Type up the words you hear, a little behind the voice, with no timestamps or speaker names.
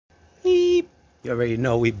You already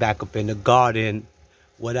know we back up in the garden.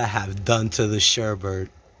 What I have done to the sherbird.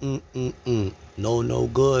 No, no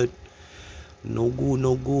good. No good,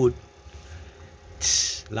 no good.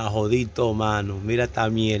 La jodito, mano. Mira esta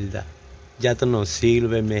mierda. Ya esto no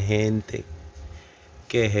sirve, mi gente.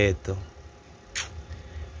 ¿Qué es esto?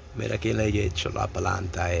 Mira que le he hecho la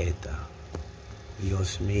planta esta.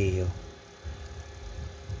 Dios mío.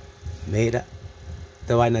 Mira.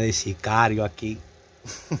 Esta vaina de sicario aquí.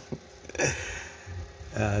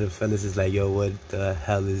 The fellas is like, yo, what the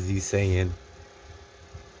hell is he saying?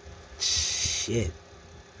 Shit.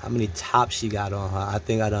 How many tops she got on her? I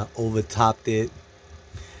think I done overtopped it.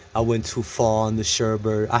 I went too far on the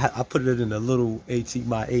sherbird. I put it in a little 18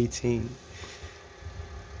 by 18.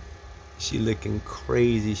 She looking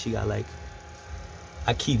crazy. She got like,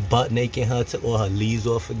 I keep butt naked her to all her leaves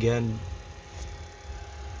off again.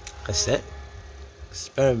 I said,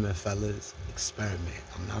 experiment, fellas. Experiment.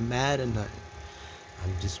 I'm not mad at nothing.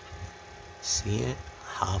 I'm just seeing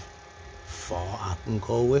how far I can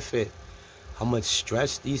go with it. How much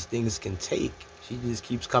stress these things can take. She just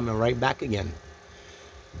keeps coming right back again.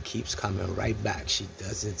 Keeps coming right back. She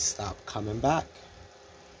doesn't stop coming back.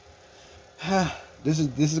 This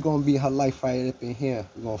is gonna be her life right up in here.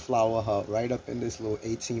 We're gonna flower her right up in this little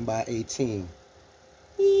 18 by 18.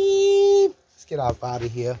 Let's get out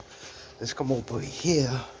of here. Let's come over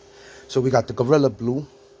here. So we got the Gorilla Blue.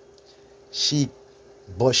 She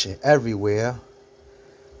bushing everywhere.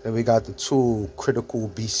 Then we got the two critical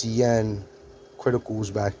BCN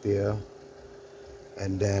criticals back there.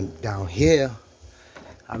 And then down here,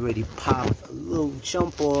 I already popped a little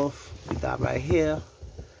jump off. We got right here.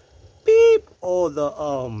 Beep! All the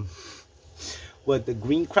what, the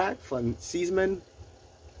green crack from Seasman.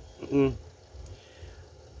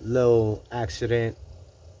 Little accident.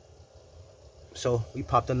 So we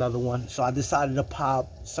popped another one. So I decided to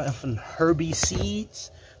pop something from Herbie Seeds.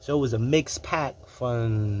 So it was a mixed pack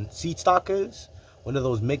from Seed Stalkers. One of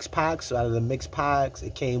those mixed packs. So out of the mixed packs,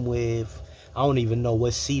 it came with, I don't even know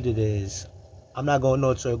what seed it is. I'm not going to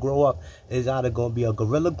know until I grow up. It's either going to be a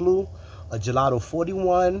Gorilla Glue, a Gelato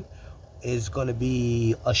 41, it's going to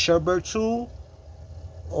be a Sherbird 2,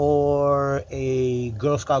 or a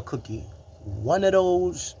Girl Scout cookie. One of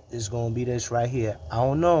those is going to be this right here. I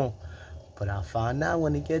don't know. But I'll find out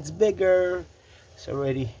when it gets bigger. It's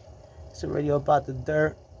already about the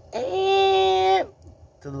dirt. And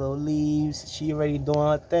the little leaves. She already doing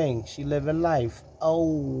her thing. She living life.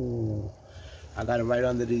 Oh, I got it right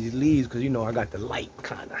under these leaves because, you know, I got the light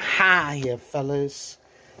kind of high here, fellas.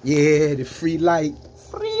 Yeah, the free light.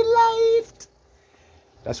 Free light.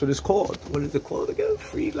 That's what it's called. What is it called again?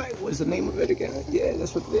 Free light. What's the name of it again? Yeah,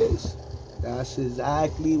 that's what it is. That's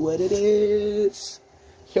exactly what it is.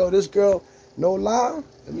 Yo, this girl, no lie.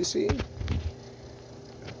 Let me see.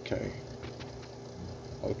 Okay.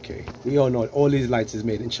 We all know all these lights is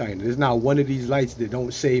made in China. There's not one of these lights that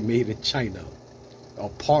don't say made in China or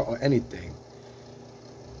part or anything.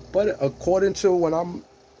 But according to when I'm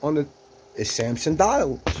on the, it's Samsung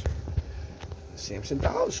dials. Samsung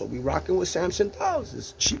dials. So we rocking with Samsung dials.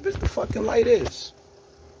 As cheap as the fucking light is.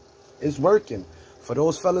 It's working. For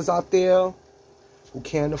those fellas out there who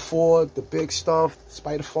can't afford the big stuff,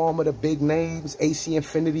 Spider Farmer, the big names, AC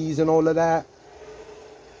Infinities and all of that,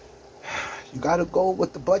 you gotta go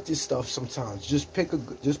with the budget stuff sometimes. Just pick a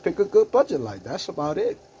good budget light. That's about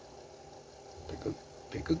it.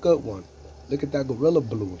 Pick a good one. Look at that Gorilla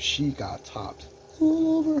Blue. She got topped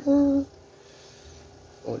all over her.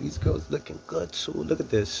 Oh, these girls looking good too. Look at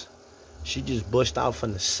this. She just bushed out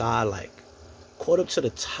from the side, like caught up to the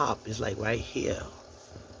top. It's like right here.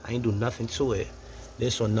 I ain't do nothing to it.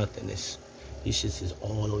 This one, nothing. This shit is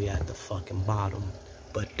all the way at the fucking bottom.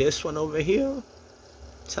 But this one over here,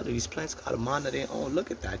 tell you, these plants got a mind of their own. Look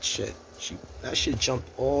at that shit. That shit jumped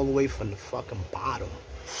all the way from the fucking bottom.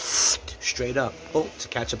 Straight up. Oh, to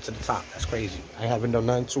catch up to the top. That's crazy. I haven't done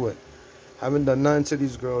nothing to it. Haven't done nothing to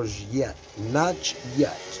these girls yet. Not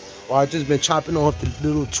yet. Well, I just been chopping off the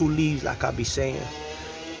little two leaves like I be saying.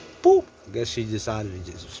 Boop. I guess she decided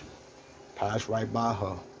to just pass right by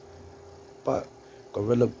her. But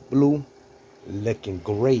Gorilla Blue looking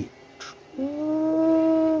great.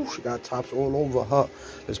 Ooh, she got tops all over her.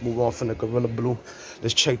 Let's move on from the Gorilla Blue.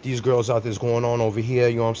 Let's check these girls out that's going on over here.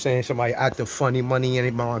 You know what I'm saying? Somebody acting funny money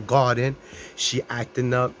in my garden. She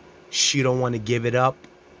acting up. She don't want to give it up.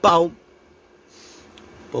 Boom.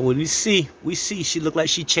 But what we see she look like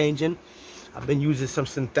she changing. I've been using some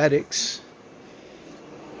synthetics.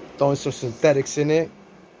 Throwing some synthetics in it.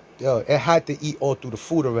 Yo, it had to eat all through the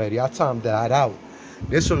food already. I timed that out.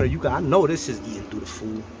 This one, I know this is eating through the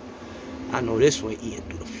food. I know this one eating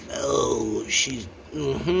through the field. She's,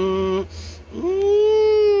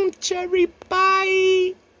 cherry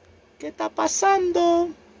pie. ¿Qué está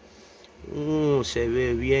pasando? Se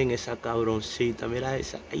ve bien esa cabroncita. Mira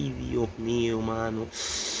esa. Ay, Dios mío, mano.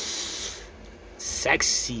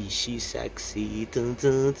 Sexy. She's sexy. Dun,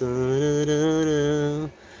 dun, dun, dun, dun,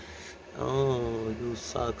 dun. Oh, you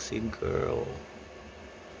sexy girl.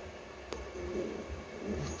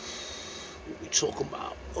 What we talking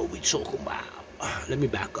about? What we talking about? Let me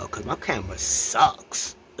back up because my camera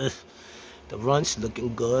sucks. The Runts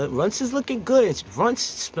looking good. Runts is looking good. Runts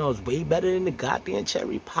smells way better than the goddamn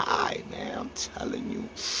cherry pie, man. I'm telling you.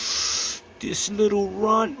 This little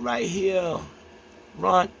Runt right here.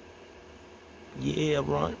 Runt. Yeah,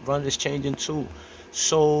 Runt is changing too.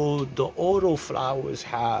 So the auto flowers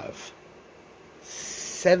have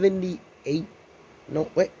 78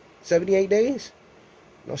 days?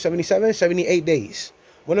 No, 77? 78 days.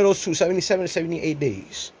 One of those two, 77 and 78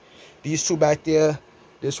 days. These two back there,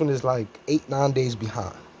 this one is like 8-9 days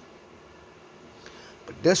behind.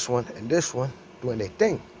 But this one and this one doing their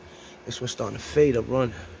thing. This one's starting to fade up,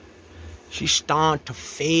 Run. She's starting to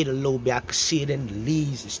fade a little bit. I can see it in the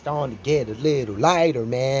leaves. It's starting to get a little lighter,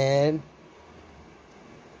 man.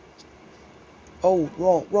 Oh,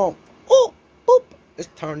 wrong. Oh, boop. Let's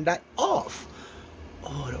turn that off.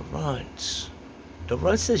 Oh, the Runts. The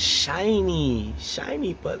Runts is shiny,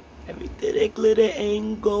 but everything that glitter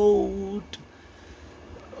ain't gold.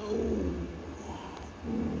 Oh,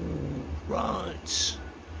 Runts.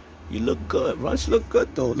 You look good. Runts look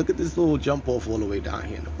good, though. Look at this little jump off all the way down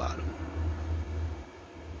here in the bottom.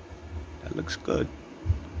 That looks good.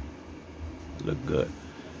 Look good.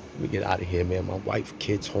 Let me get out of here, man. My wife,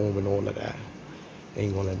 kids home and all of that. They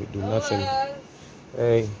ain't gonna let me do nothing.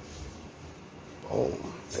 Hey.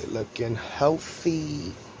 Boom. They looking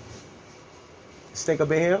healthy. Stink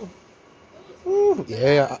up in here? Ooh,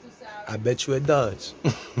 yeah, I bet you it does.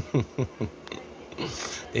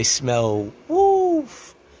 They smell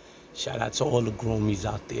woof. Shout out to all the groomies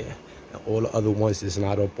out there and all the other ones that's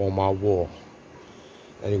not up on my wall.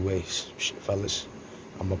 Anyways, shit, fellas,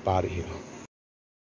 I'm up out of here.